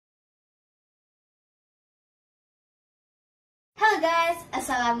guys,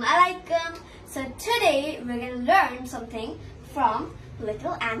 Assalamu alaikum. So today we're going to learn something from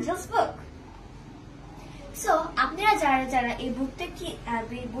Little Angel's book. So আপনারা যারা যারা এই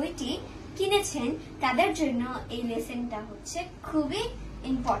বইটি কিনেছেন তাদের জন্য এই লেসনটা হচ্ছে খুবই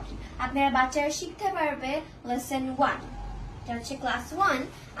ইম্পর্টেন্ট। আপনারা বাচ্চারা শিখতে পারবে লেসন 1। এটা হচ্ছে ক্লাস 1।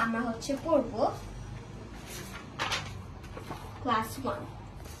 আমরা হচ্ছে পড়ব ক্লাস 1।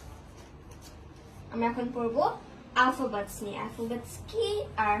 আমরা এখন পড়ব alphabets নিয়ে। alphabets কি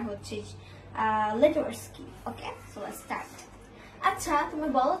আর হচ্ছে letters কি। ওকে, so let's start. আচ্ছা, তুমি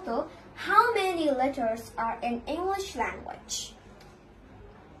বলো তো how many letters are in English language?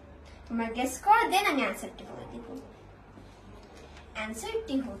 তোমরা গেস করো, দেন আমি অ্যানসারটি বলে দিব।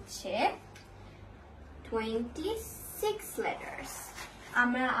 অ্যানসারটি হচ্ছে 26 letters।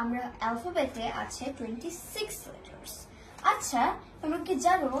 আমরা অ্যালফাবেটে আছে 26 letters। আচ্ছা, তোমরা কি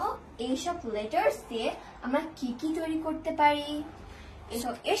জানো এইসব লেটার্স দিয়ে আমরা কি কি তৈরি করতে পারি?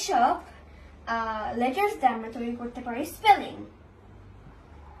 এসব লেটার্স দিয়ে আমরা তৈরি করতে পারি স্পেলিং,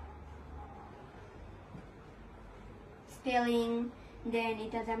 দেন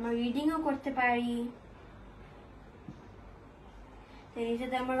এটাতে আমরা রিডিংও করতে পারি, দেন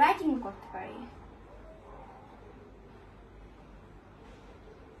এটাতে আমরা রাইটিংও করতে পারি।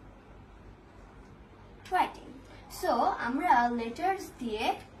 রাইটিং। সো আমরা লেটার্স দিয়ে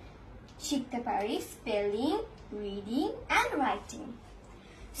শিখতে পারি spelling, reading and writing.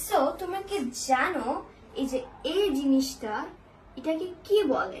 So তোমরা কি জানো এই যে এই জিনিসটা এটাকে কি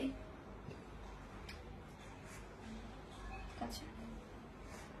বলে? আচ্ছা,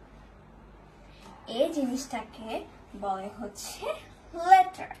 এই জিনিসটাকে বলে হচ্ছে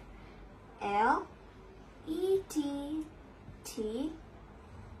লেটার, L-E-T-T-E-R,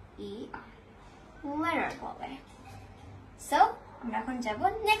 লেটার বলে। So, আমরা এখন যাব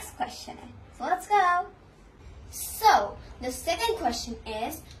next question. So let's go. So, the second question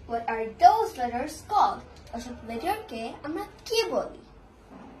is, what are those letters called? ওসব লেটারকে আমরা কি বলি?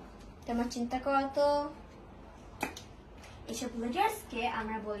 তোমরা চিন্তা করো তো। এসব লেটারসকে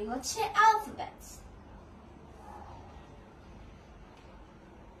আমরা বলি হচ্ছে alphabets.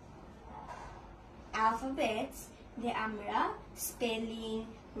 Alphabets দিয়ে আমরা স্পেলিং,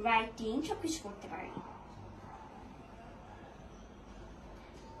 রাইটিং সবকিছু করতে পারি।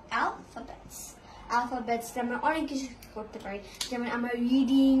 alphabets আমরা অনেক কিছু করতে পারি, যেমন আমরা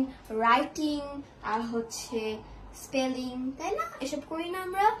রিডিং, রাইটিং আর হচ্ছে স্পেলিং, তাই না? এসব করি না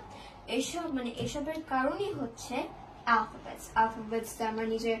আমরা? এসবের কারণই হচ্ছে alphabets আমরা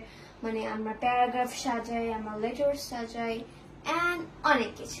নিজের আমরা প্যারাগ্রাফ সাজাই, আমরা লেটার সাজাই এন্ড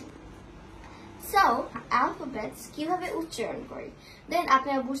অনেক কিছু। সো alphabets কিভাবে উচ্চারণ করি, দেন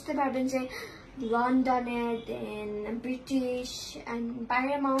আপনারা বুঝতে পারবেন যে লন্ডনে, দেন ব্রিটিশ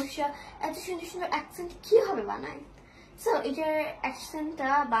বাইরের মানুষরা এত সুন্দর সুন্দর অ্যাকসেন্ট কিভাবে বানায়। সো এটার অ্যাকসেন্টটা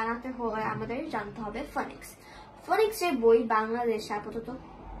বানাতে হলে আমাদের জানতে হবে ফনিক্সের বই বাংলাদেশে আপাতত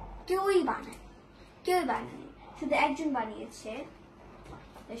কেউই বানায়নি, শুধু একজন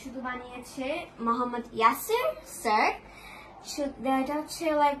বানিয়েছে, মোহাম্মদ ইয়াসির স্যার। এটা হচ্ছে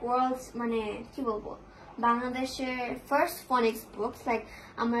লাইক ওয়ার্ল্ডস কি বলবো, বাংলাদেশের ফার্স্ট ফনিক্স বুক, লাইক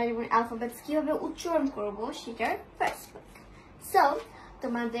আমরা যেমন অ্যালফাবেটস কিভাবে উচ্চারণ করব সেটার ফার্স্ট বুক। সো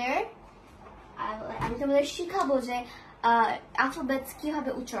আমি তোমাদের শিখাবো যে অ্যালফাবেটস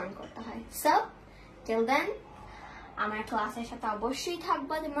কিভাবে উচ্চারণ করতে হয়। সো টিল দেন আমার ক্লাসের সাথে অবশ্যই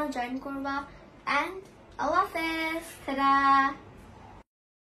থাকবা, তোমরা জয়েন করবা, এন্ড আল্লাহ হাফেজ।